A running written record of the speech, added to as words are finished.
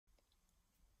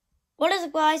What is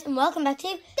up, guys, and welcome back to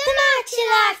the Match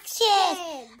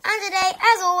Action. And today,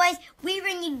 as always, we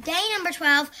bring you day number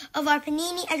 12 of our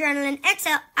Panini Adrenalyn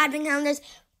XL Advent Calendars.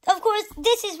 Of course,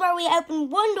 this is where we open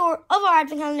one door of our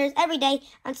Advent Calendars every day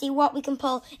and see what we can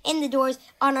pull in the doors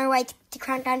on our way to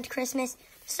countdown to Christmas.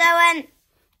 So,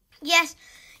 yes,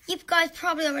 you guys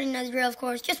probably already know the drill, of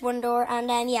course, just one door.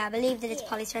 And, yeah, I believe that it's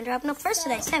Polly's turn to open up first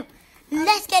today. So,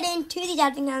 let's get into these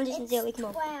Advent Calendars and see what we can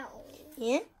open.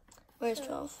 Yeah? Where's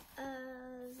 12?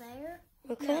 There.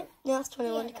 Okay, no, that's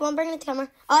 21. Yeah. Come on, bring it to the camera.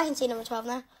 Oh, I can see number 12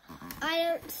 now. I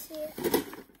don't see it.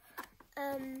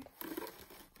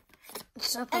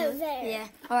 It's up there. Yeah.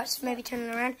 Alright, so maybe turn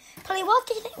it around. Polly, what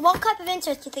type of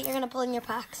inserts do you think you're going to pull in your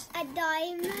packs? A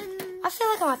diamond. I feel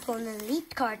like I might pull an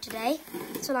elite card today.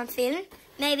 That's what I'm feeling.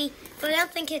 Maybe, but I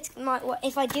don't think it's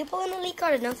if I do pull an elite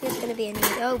card, I don't think it's going to be a need.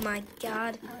 Oh my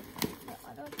god.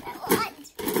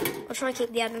 I'll try to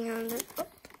keep the advent calendar up.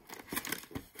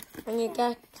 And you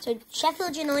get, so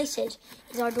Sheffield United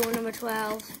is our door number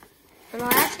 12. And I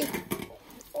actually,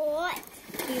 What?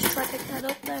 you just try to pick that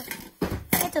up there.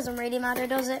 It doesn't really matter,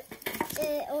 does it?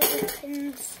 All the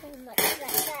pins and like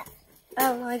that.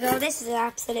 Oh my god, this is an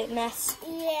absolute mess.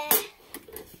 Yeah.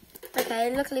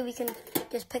 Okay, luckily we can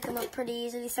just pick them up pretty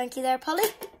easily. Thank you there, Polly.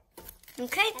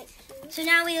 Okay, so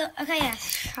now okay,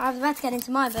 yes, I was about to get into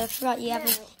mine, but I forgot you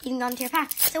haven't even gone to your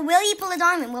pack. So will you pull a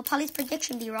diamond? Will Polly's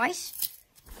prediction be right?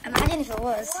 Imagine if it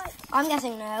was. What? I'm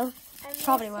guessing no.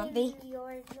 Probably won't be.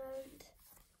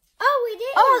 Oh, we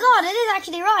did. Oh my god, it is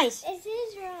actually right. It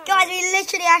is right. Guys, we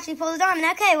literally actually pulled a diamond.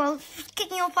 Okay, well,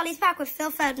 kicking off Polly's pack with Phil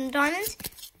Foden diamonds.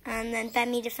 And then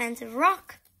Bemi defensive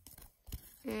rock.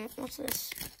 What's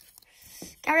this?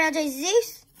 Gabriel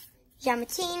Jesus,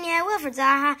 Yamatina, Wilfred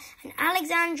Zaha, and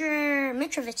Alexander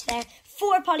Mitrovic there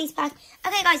for Polly's pack.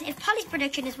 Okay, guys, if Polly's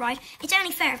prediction is right, it's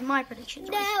only fair if my prediction is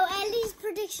right. No, Ellie's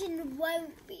prediction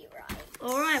won't be right.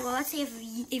 All right, well, let's see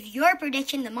if your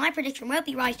prediction, that my prediction won't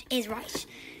be right, is right.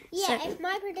 Yeah, so, if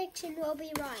my prediction will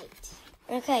be right.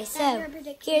 Okay, so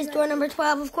here's door number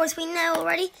 12. Of course, we know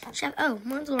already. Oh,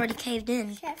 mine's already caved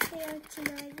in. Sheffield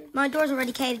United. My door's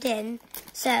already caved in.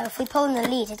 So if we pull an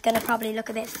elite, it's going to probably look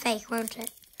a bit fake, won't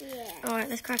it? Yeah. All right,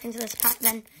 let's crack into this pack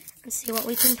then and see what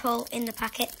we can pull in the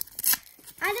packet.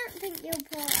 I don't think you'll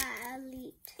pull at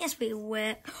elite. Yes, we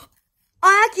will.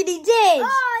 I actually did.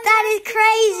 Oh, that is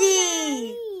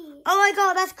crazy. Oh my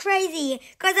god, that's crazy.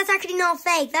 Guys, that's actually not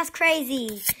fake. That's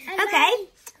crazy. Okay.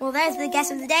 Well, there's the guess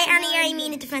of the day. And here I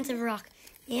mean a defensive rock.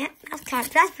 Yeah,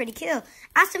 that's pretty cool.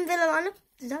 Aston Villa lineup.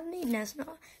 Does that need? No, it's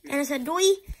not. And it's a Doi,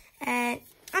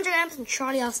 Andrew Lamps and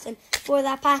Charlie Austin for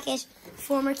that packet.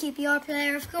 Former QPR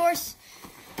player, of course.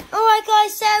 Alright,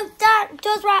 guys, so that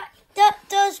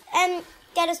does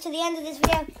get us to the end of this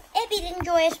video. If you did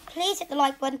enjoy it, please hit the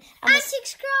like button. And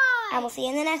subscribe. And we'll see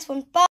you in the next one. Bye.